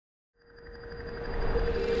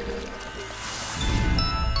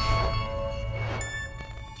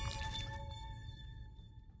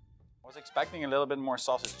Expecting a little bit more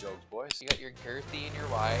sausage jokes, boys. You got your girthy and your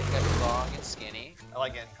wide, you got your long and skinny. I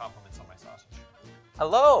like getting compliments on my sausage.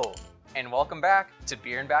 Hello, and welcome back to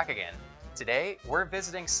Beer and Back Again. Today, we're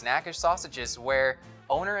visiting Snackish Sausages, where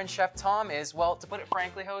owner and chef Tom is, well, to put it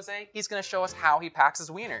frankly, Jose, he's gonna show us how he packs his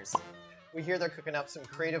wieners. We hear they're cooking up some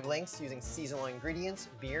creative links using seasonal ingredients,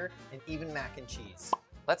 beer, and even mac and cheese.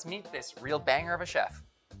 Let's meet this real banger of a chef.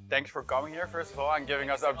 Thanks for coming here, first of all, and giving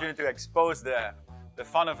us the opportunity to expose the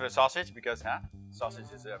fun of a sausage, because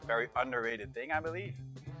sausage is a very underrated thing, I believe.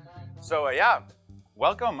 So yeah,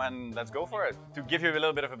 welcome and let's go for it. To give you a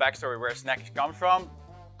little bit of a backstory where Snackish comes from,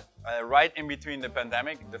 right in between the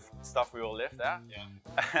pandemic, the stuff we all lived,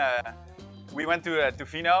 we went to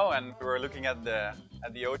Tofino and we were looking at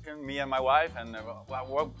the ocean, me and my wife, and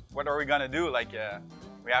what are we gonna do? Like,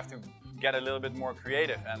 we have to get a little bit more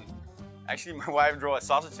creative. And actually, my wife drew a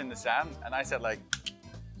sausage in the sand, and I said, like,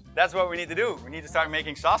 that's what we need to do. We need to start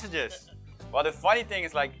making sausages. Well, the funny thing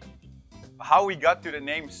is, like, how we got to the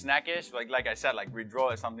name Snackish. Like I said, like, we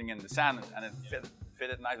draw something in the sand and it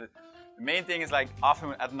fitted nice. But the main thing is, like,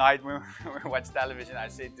 often at night when we watch television, I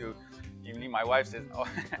say to even my wife says, "Oh,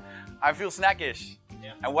 I feel snackish."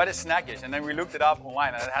 Yeah. And what is snackish? And then we looked it up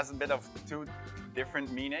online, and it has a bit of two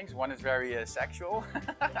different meanings. One is very sexual,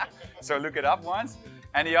 so look it up once.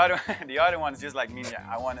 And the other one's just like meaning,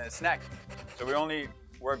 I want a snack. So we only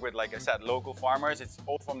work with, like I said, local farmers. It's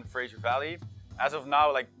all from the Fraser Valley. As of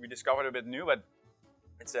now, like, we discovered a bit new, but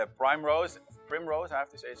it's a primrose, I have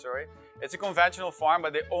to say, sorry. It's a conventional farm,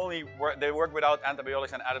 but they work without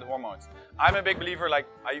antibiotics and added hormones. I'm a big believer, like,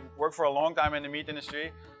 I worked for a long time in the meat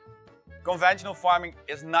industry. Conventional farming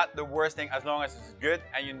is not the worst thing as long as it's good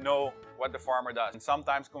and you know what the farmer does. And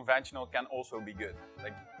sometimes conventional can also be good.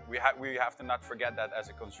 Like, we have to not forget that as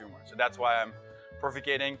a consumer. So that's why I'm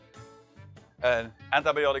advocating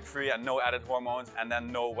antibiotic-free and no added hormones, and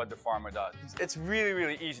then know what the farmer does. It's really,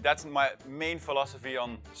 really easy. That's my main philosophy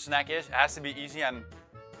on Snackish. It has to be easy, and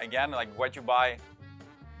again, like, what you buy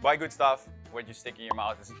good stuff. What you stick in your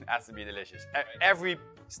mouth has to be delicious. Every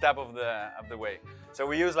step of the way. So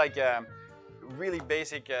we use, like, really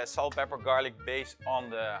basic salt, pepper, garlic base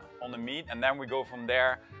on the meat, and then we go from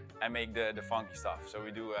there and make the funky stuff. So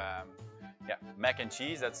we do mac and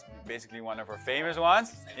cheese. That's basically one of our famous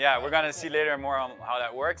ones. Yeah, we're gonna see later more on how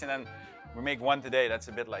that works. And then we make one today that's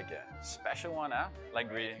a bit like a special one,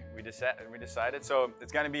 like we decided. So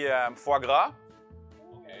it's gonna be foie gras,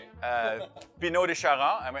 Pinot de Charan.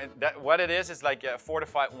 I mean, what it is like a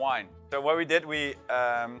fortified wine. So what we did, we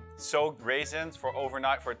soaked raisins for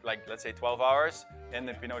overnight for, like, let's say 12 hours in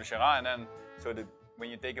the Pinot de Charan, and then when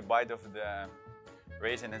you take a bite of the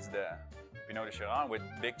raisin, it's the Pinot de Charan with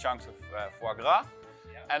big chunks of foie gras,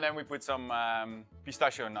 and then we put some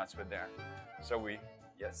pistachio nuts with there. So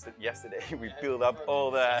yesterday we peeled up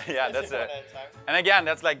all the that's it. And again,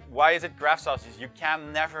 that's like, why is it craft sausage? You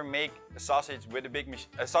can never make a sausage with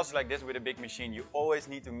a sausage like this with a big machine. You always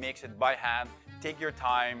need to mix it by hand. Take your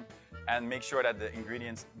time and make sure that the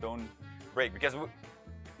ingredients don't break, because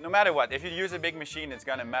no matter what, if you use a big machine, it's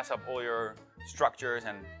gonna mess up all your structures,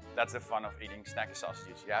 and that's the fun of eating Snackish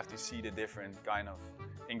sausages. You have to see the different kind of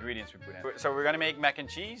ingredients we put in. So we're gonna make mac and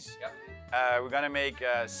cheese. We're gonna make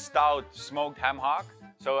stout smoked ham hock.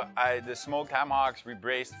 So the smoked ham hocks we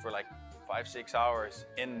braised for like 5-6 hours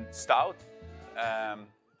in stout.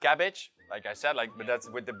 Cabbage, like I said, but that's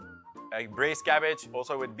with the braised cabbage,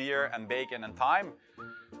 also with beer and bacon and thyme.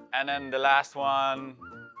 And then the last one,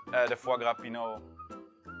 the foie gras Pinot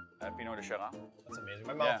de Charan. That's amazing.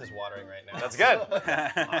 My mouth is watering right now. That's good.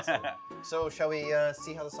 Awesome. So shall we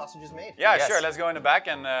see how the sausage is made? Yeah, yes. Sure. Let's go in the back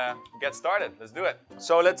and get started. Let's do it.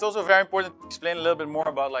 So it's also very important to explain a little bit more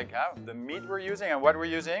about, like, how the meat we're using and what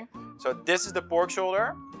we're using. So this is the pork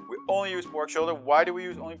shoulder. We only use pork shoulder. Why do we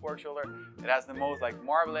use only pork shoulder? It has the most, like,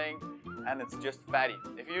 marbling, and it's just fatty.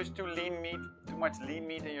 If you use too much lean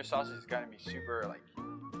meat in your sausage, it's gonna be super, like,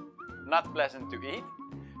 not pleasant to eat.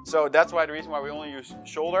 So that's the reason why we only use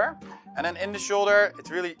shoulder. And then in the shoulder, it's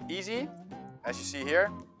really easy. As you see here,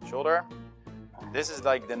 shoulder. This is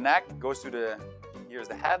like the neck, goes to here's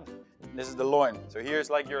the head. This is the loin. So here's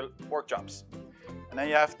like your pork chops. And then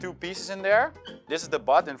you have two pieces in there. This is the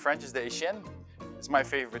butt, in French is the échine. It's my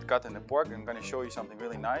favorite cut in the pork. I'm gonna show you something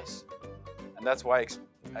really nice. And that's why it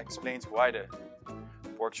explains why the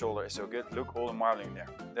pork shoulder is so good. Look, all the marbling there.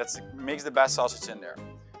 That makes the best sausage in there.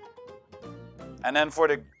 And then for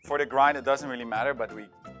the grind, it doesn't really matter, but we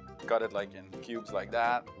cut it like in cubes like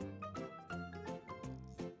that.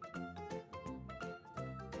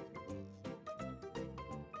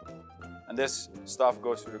 And this stuff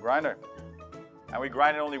goes through the grinder. And we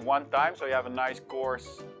grind it only one time, so you have a nice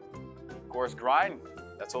coarse grind.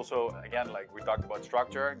 That's also, again, like we talked about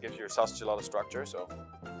structure, gives your sausage a lot of structure. So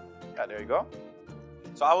yeah, there you go.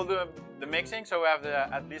 So I will do the mixing, so we have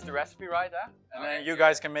at least the recipe right, and then you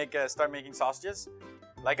guys can start making sausages.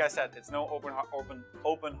 Like I said, it's no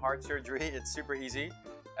open heart surgery. It's super easy.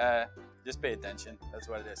 Just pay attention. That's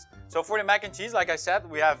what it is. So for the mac and cheese, like I said,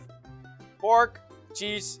 we have pork,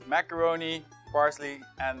 cheese, macaroni, parsley,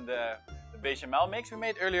 and the bechamel mix we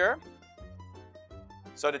made earlier.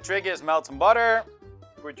 So the trick is melt some butter,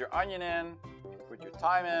 put your onion in, put your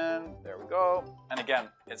thyme in. There we go. And again,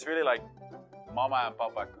 it's really like mama and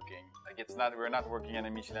papa cooking. Like it's not, we're not working in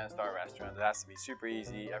a Michelin star restaurant. It has to be super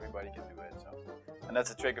easy. Everybody can do it. So, and that's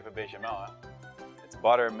the trick of a bechamel. It's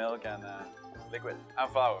butter, milk, and liquid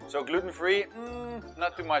and flour. So gluten-free,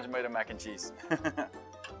 not too much made of mac and cheese.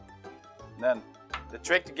 Then the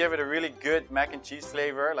trick to give it a really good mac and cheese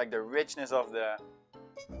flavor, like the richness of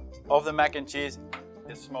the mac and cheese,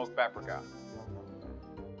 is smoked paprika.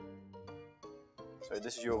 So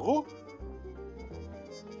this is your roux.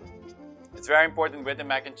 It's very important with the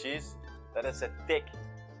mac and cheese that it's a thick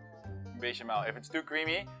bechamel. If it's too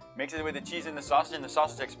creamy, mix it with the cheese and the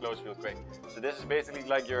sausage explodes real quick. So this is basically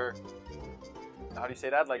like your, how do you say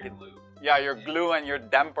that? Like your glue. Yeah, your glue and your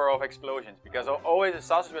damper of explosions. Because always a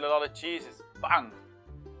sausage with a lot of cheese is bang.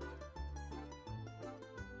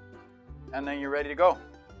 And then you're ready to go.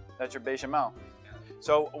 That's your bechamel.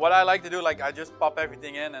 So what I like to do, like I just pop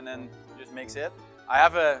everything in and then just mix it. I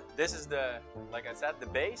have this is the, like I said, the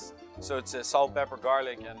base. So it's salt, pepper,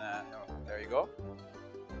 garlic, and oh, there you go.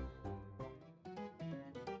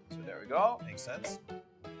 So there we go. Makes sense.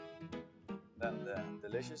 Then the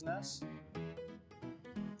deliciousness.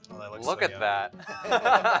 Oh, that looks Look so at yummy.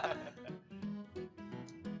 that.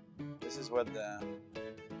 This is what the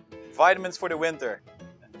vitamins for the winter.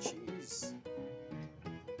 And cheese.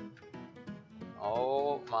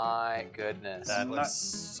 Oh my goodness. That looks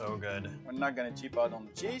so good. We're not gonna cheap out on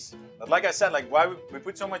the cheese. But like I said, like why we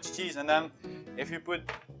put so much cheese, and then if you put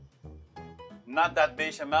not that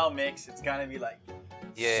bechamel mix, it's gonna be like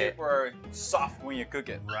super soft when you cook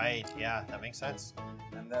it. Right, yeah, that makes sense.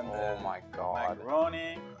 And then Oh my god.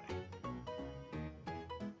 macaroni.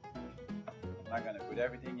 I'm not gonna put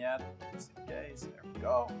everything yet, just in case. There we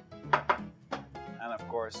go. And of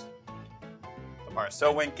course, The parsley.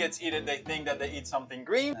 so when kids eat it, they think that they eat something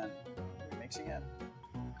green. And we mix again.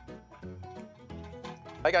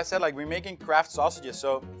 Like I said, like we're making craft sausages.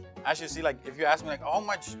 So as you see, like if you ask me, like how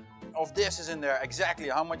much of this is in there exactly,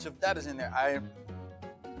 how much of that is in there, I'm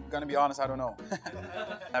gonna be honest, I don't know.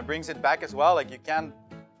 That brings it back as well. Like you can't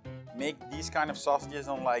make these kind of sausages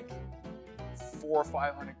on like 400 or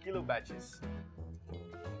 500 kilo batches.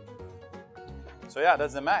 So yeah,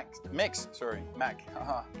 that's the mix. Sorry, mac.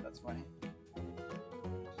 Haha, that's funny.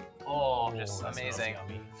 Oh, Ooh, just that smells amazing.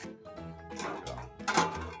 yummy.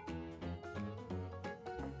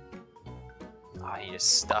 Ah, you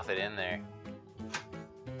just stuff it in there.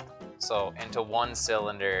 So into one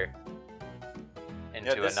cylinder,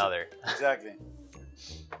 into another. Exactly.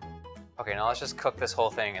 Okay, now let's just cook this whole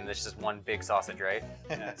thing, and this is just one big sausage, right?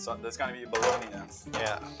 Yeah, so that's gonna be bologna now.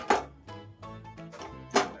 Yeah.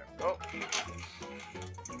 There we go.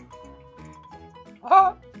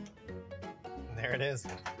 Ah! There it is.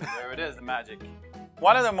 There it is, the magic.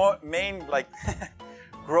 One of the main like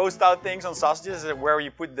grossed out things on sausages is where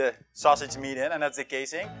you put the sausage meat in, and that's the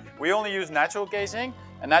casing. We only use natural casing,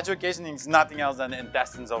 and natural casing is nothing else than the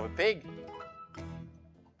intestines of a pig.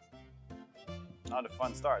 Now the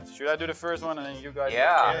fun starts. Should I do the first one and then you guys?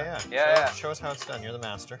 Yeah. Show us how it's done. You're the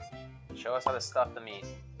master. Show us how to stuff the meat.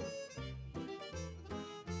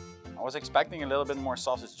 I was expecting a little bit more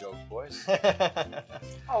sausage jokes, boys.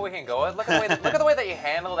 Oh, we can go. Look at the way that you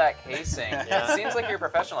handle that casing. Yeah. It seems like you're a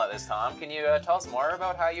professional at this, Tom. Can you tell us more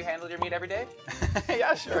about how you handle your meat every day?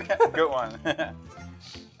 Yeah, sure. Good one.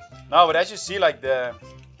 No, but as you see, like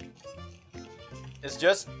it's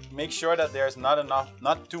just make sure that there's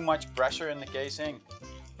not too much pressure in the casing,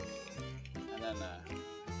 and then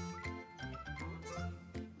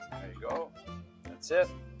there you go. That's it.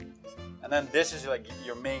 And then this is like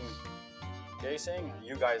your main casing, and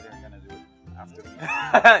you guys are gonna do it after me.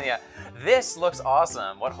 Yeah, this looks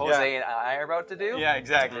awesome. What Jose and I are about to do? Yeah,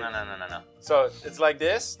 exactly. No. So it's like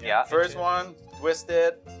this. Yeah. First one, twist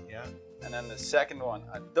it. Yeah. And then the second one,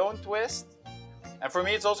 don't twist. And for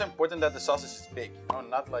me, it's also important that the sausage is big. No,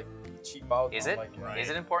 not like cheap out. Is not it? Like, Right.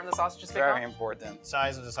 Is it important the sausage is big? Very important.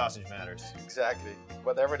 Size of the sausage matters. Exactly.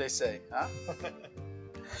 Whatever they say, huh?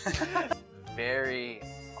 Very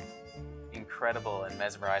incredible and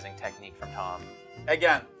mesmerizing technique from Tom.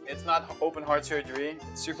 Again, it's not open heart surgery.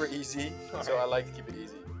 It's super easy. So I Alright. like to keep it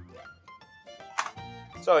easy.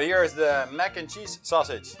 So here's the mac and cheese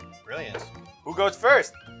sausage. Brilliant. Who goes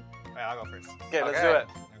first? Right, I'll go first. Okay, let's Okay. do it.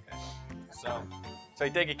 Okay. So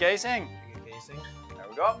you take a casing. Take a casing. There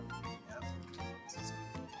we go. Yeah.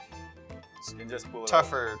 You can just pull it.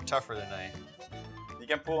 Tougher than You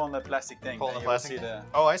can pull on the plastic thing. pull on the then you will plastic. see the-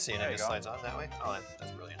 Oh, I see. And There it you just go. slides on that way. Oh,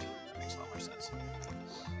 that's brilliant. That makes a lot more sense.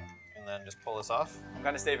 And then just pull this off. I'm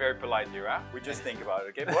gonna stay very polite here, huh? We just think about it,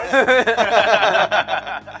 okay, boys?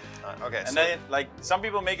 Okay. And so, then, like, some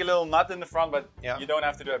people make a little nut in the front, but Yeah. you don't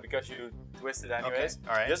have to do it because you twist it anyways.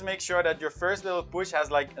 all right. Just make sure that your first little push has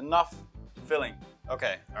like enough filling.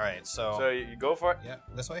 okay. All right. So. So you go for it. yeah.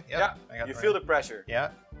 This way. Yeah. I got You it feel right. the pressure. Yeah.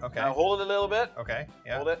 Okay. Now hold it a little bit. Okay.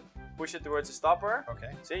 Yeah. Hold it. Push it towards the stopper.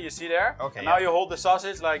 Okay. See, you see there? Okay, And now yeah. you hold the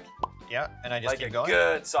sausage like Yeah. And I just a keep going.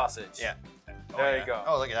 good sausage. Yeah. Oh, There yeah. you go.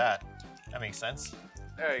 Oh, look at that. That makes sense.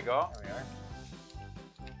 There you go. There we are.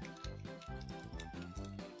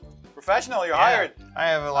 Professional, you're Yeah, hired. I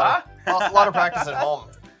have a lot of practice at home.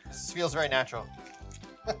 This feels very natural.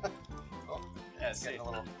 Oh, Yeah, it's see. getting a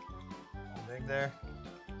little big there.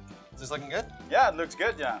 Is this looking good? Yeah, it looks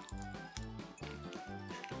good, yeah.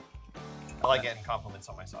 I like getting compliments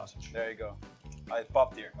on my sausage. There you go. It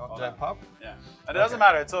popped here. Oh, Hold did on. that pop? Yeah. And it doesn't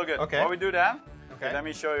matter, it's all good. Okay. What we do then, Okay. let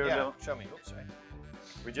me show you a Yeah. little. Show me. Oops, sorry.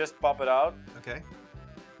 We just pop it out Okay.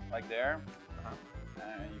 like there. Uh-huh.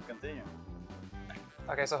 And you continue.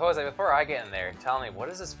 Okay, so Jose, before I get in there, tell me, what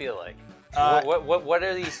does this feel like? What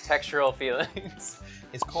are these textural feelings?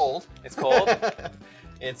 It's cold. It's cold?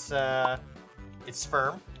 It's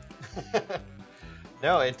firm.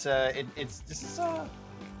 No, it's it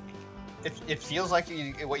feels like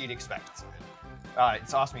what you'd expect.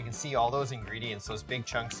 It's awesome. You can see all those ingredients, those big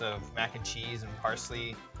chunks of mac and cheese and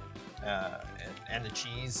parsley, and the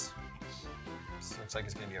cheese. So it looks like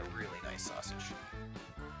it's gonna be a really nice sausage.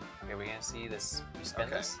 Okay, we're gonna see this. You spin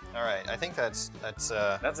Okay. this? All right. I think that's That's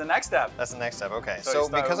the next step. the next step. Okay. So you So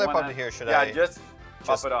start because with I one popped hand. it here, should Yeah, I just pop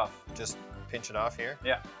just- it off. just pinch it off here?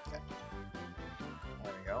 Yeah. Okay.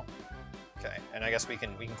 There we go. Okay. And I guess we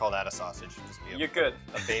can call that a sausage. Just be You could.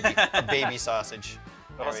 a baby sausage.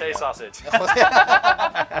 There Don't we say go. sausage.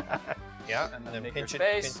 Yeah, And and then then make pinch your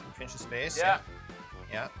it, space. pinch the space. Yeah.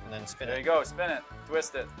 Yeah, and then spin There it. you go. Spin it.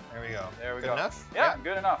 Twist it. There we go. There we Good go. enough? Yeah,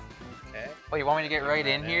 good enough. Okay. Oh, you want me to get right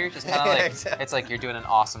in Yeah. here? Just kind of like, Exactly. it's like you're doing an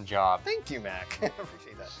awesome job. Thank you, Mac. I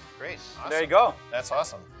appreciate that. Great. Awesome. There you go. That's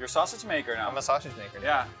awesome. You're sausage maker now. I'm a sausage maker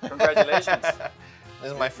now. Yeah. Congratulations.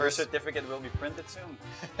 This is my Your first. certificate will be printed soon.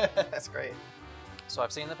 That's great. So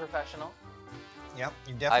I've seen the professional. Yep,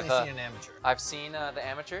 you've definitely I've, seen an amateur. I've seen the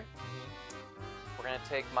amateur. We're gonna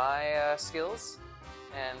take my skills,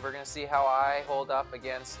 and we're gonna see how I hold up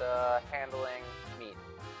against handling meat.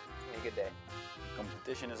 It's gonna be a good day.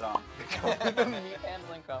 Competition is on. Meat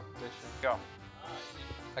handling competition. Go.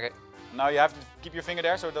 Okay. Now you have to keep your finger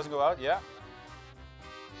there so it doesn't go out. Yeah.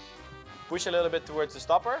 Push a little bit towards the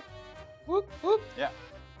stopper. Whoop whoop. Yeah.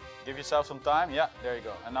 Give yourself some time. Yeah, there you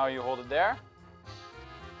go. And now you hold it there.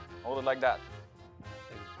 Hold it like that.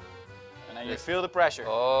 And then you This. feel the pressure.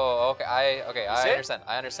 Oh, okay. I see it? understand.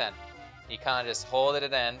 I understand. You kind of just hold it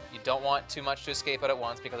at end. You don't want too much to escape out at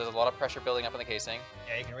once because there's a lot of pressure building up in the casing.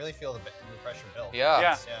 Yeah, you can really feel the pressure build. Yeah.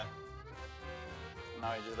 Yeah. Yeah.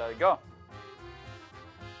 Now you just let it go.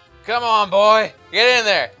 Come on, boy. Get in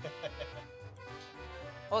there.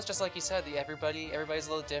 Well, it's just like you said. Everybody's a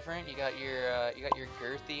little different. You got your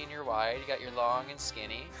girthy and your wide. You got your long and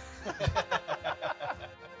skinny.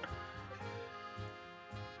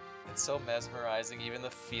 It's so mesmerizing. Even the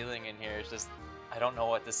feeling in here is just, I don't know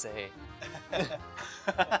what to say.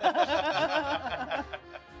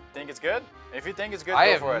 Think it's good? If you think it's good, I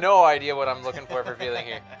go have for it. no idea what I'm looking for feeling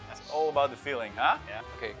here. It's all about the feeling, huh? Yeah.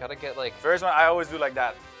 Okay, gotta get like, First one, I always do like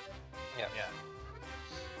that. yeah, Yeah.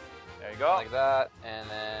 There you go. like that, and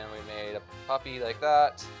then we made a puppy like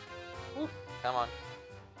that. Whoop. Come on.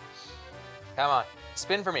 Come on.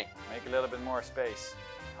 Spin for me. Make a little bit more space.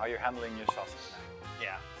 How you're handling your sausage now.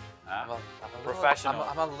 Yeah. Huh? I'm a little, Professional.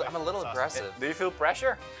 I'm a little Sausage. aggressive. Do you feel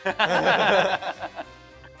pressure?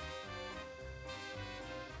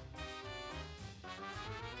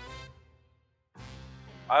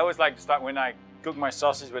 I always like to start when I cook my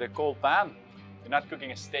sausage with a cold pan. You're not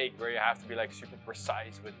cooking a steak where you have to be like super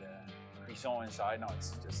precise with the cuisson inside. No,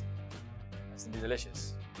 it's to be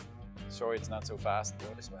delicious. Sorry, it's not so fast. Go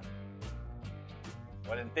this way.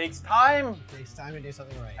 But it takes time. It takes time to do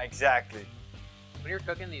something right. Exactly. When you're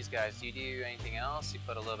cooking these guys, do you do anything else? You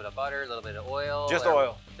put a little bit of butter, a little bit of oil? Just or-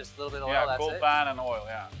 oil. Just a little bit of oil, Yeah, that's cold it? pan and oil,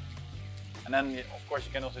 yeah. And then, of course,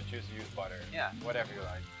 you can also choose to use butter. Yeah. Whatever you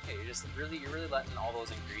like. Okay, you're really letting all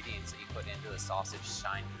those ingredients that you put into the sausage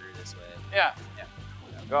shine through this way. Yeah. Yeah.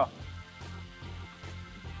 There we go.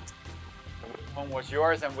 one was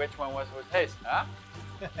yours and which one was his, huh?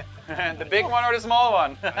 The big one or the small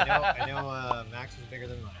one? I know Max is bigger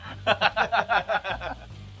than mine.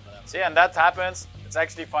 See, and that happens. It's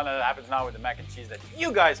actually fun that it happens now with the mac and cheese that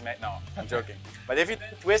you guys made. No, I'm joking. But if you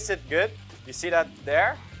twist it good, you see that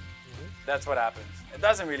there? That's what happens. It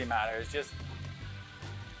doesn't really matter. It's just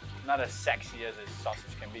not as sexy as a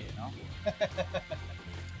sausage can be, you know?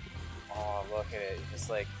 Oh, look at it. Just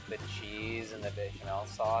like the cheese and the bechamel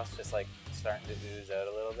sauce just like starting to ooze out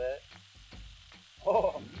a little bit.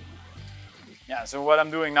 Oh. Yeah, so what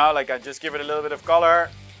I'm doing now, like I just give it a little bit of color,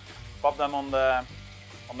 pop them on the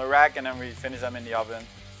rack, and then we finish them in the oven.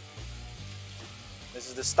 This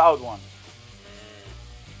is the stout one.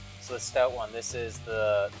 So the stout one, this is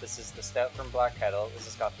the stout from Black Kettle. This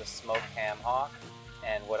has got the smoked ham hock.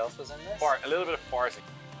 And what else was in this? A little bit of parsley.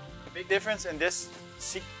 The big difference in this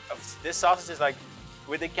sausage is like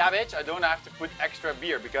with the cabbage, I don't have to put extra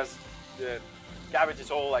beer because the cabbage is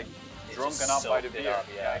all like drunken up by the beer.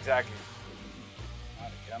 Yeah, exactly. Ah,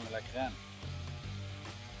 de crème de la crème.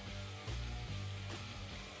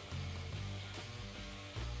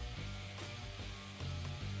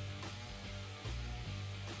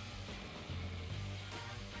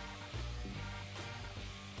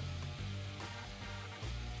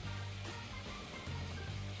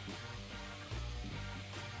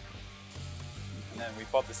 And then we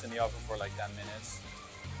pop this in the oven for like 10 minutes.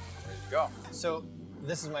 Ready to go. So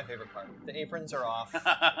this is my favorite part. The aprons are off,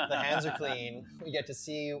 the hands are clean. We get to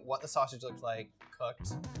see what the sausage looks like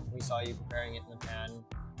cooked. We saw you preparing it in the pan.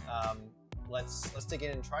 Let's dig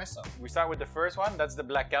in and try some. We start with the first one. That's the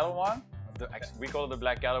Black Kettle one. We call it the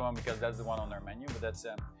Black Kettle one because that's the one on our menu. But that's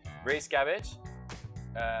braised cabbage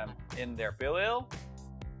in their pale ale,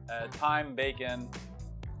 thyme, bacon,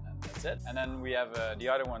 and that's it. And then we have the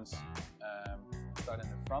other ones. Start in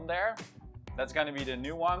the front there. That's gonna be the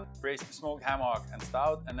new one, braised smoked ham hock and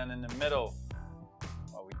stout. And then in the middle,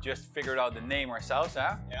 well, we just figured out the name ourselves,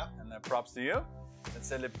 huh? Yeah. And props to you.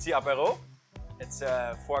 It's Le Petit Apéro. It's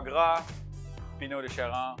foie gras, Pinot de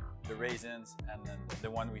Charan, the raisins, and then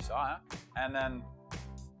the one we saw, huh? And then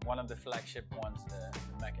one of the flagship ones, the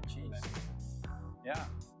mac and cheese. Yeah.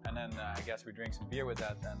 And then I guess we drink some beer with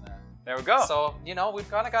that, and there we go. So, you know, we've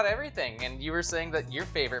kind of got everything. And you were saying that your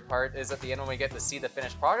favorite part is at the end when we get to see the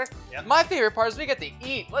finished product. Yep. My favorite part is we get to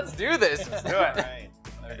eat. Let's do this. Let's do it. Right.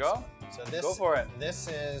 There you go. So this, go for it. This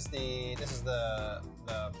is the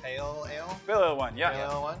pale ale. Pale ale one, yeah. Pale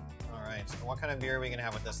ale one. All right. So what kind of beer are we gonna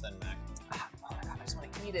have with this then, Mac? Oh my god, I just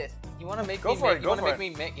want to eat it. You want to make Go me for make, it, you go want to for make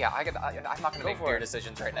me make, yeah, I'm not going to make for beer it.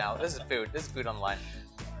 decisions right now. This is food. This is food on the line.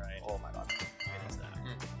 All right. Oh my god.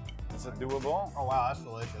 Is it doable? Oh wow, that's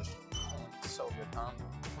delicious. So good, Tom.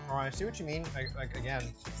 All right, I see what you mean. Like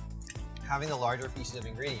again, having the larger pieces of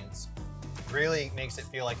ingredients really makes it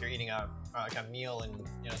feel like you're eating a meal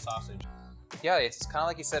in a sausage. Yeah, it's kind of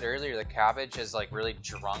like you said earlier. The cabbage has like really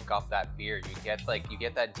drunk up that beer. You get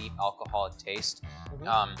that deep alcoholic taste.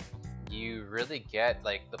 Mm-hmm. You really get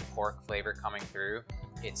like the pork flavor coming through.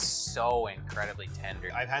 It's so incredibly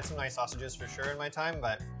tender. I've had some nice sausages for sure in my time,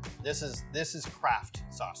 but this is craft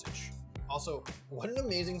sausage. Also, what an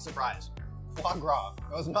amazing surprise. Foie gras.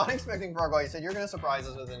 I was not expecting foie gras. You said you're going to surprise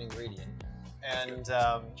us with an ingredient. And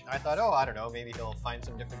I thought, oh, I don't know, maybe he'll find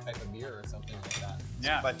some different type of beer or something like that.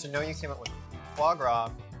 Yeah. But to know you came up with foie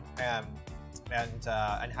gras and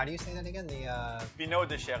how do you say that again? The Pinot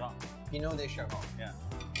de Charan. Pinot de Charan. Yeah.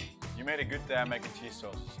 You made a good mac and cheese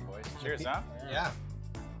sauce, boys. Cheers, huh? Yeah.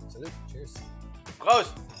 Salute. Cheers.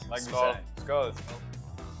 Proost! Like we Skål. say. Skål.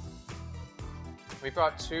 We've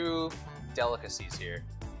got two delicacies here.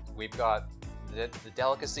 We've got the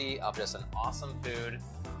delicacy of just an awesome food,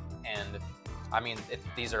 and I mean,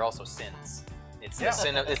 these are also sins. It's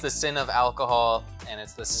the sin of alcohol, and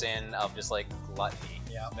it's the sin of just like gluttony.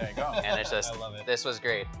 Yeah. There you go. And it's just, I love it. This was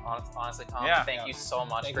great. Honestly, Tom, Yeah. thank you so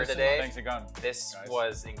much Thank for you so today. Thanks again. This guys.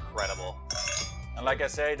 was incredible. And like I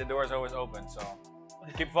say, the door is always open, so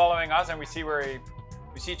keep following us, and we see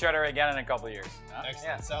each other again in a couple of years. Huh? Excellent.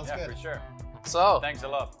 Yeah. Sounds Yeah, good. for sure. So, Thanks a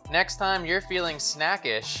lot. next time you're feeling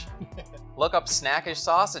snackish, look up Snackish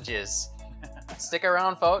Sausages. Stick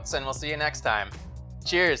around, folks, and we'll see you next time.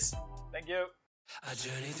 Cheers. Thank you. A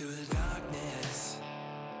journey through the darkness,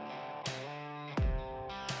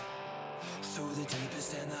 through the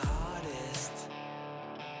deepest and the hardest.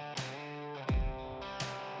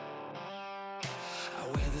 I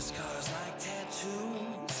wear the scars like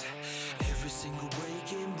tattoos, every single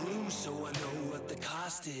break and bruise, so I know what the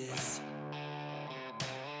cost is.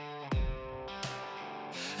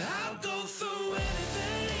 I'll go through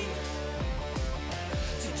anything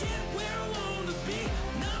to get where I wanna be.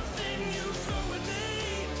 Nothing you throw at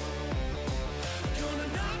me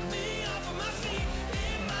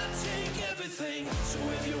So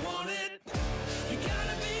if you want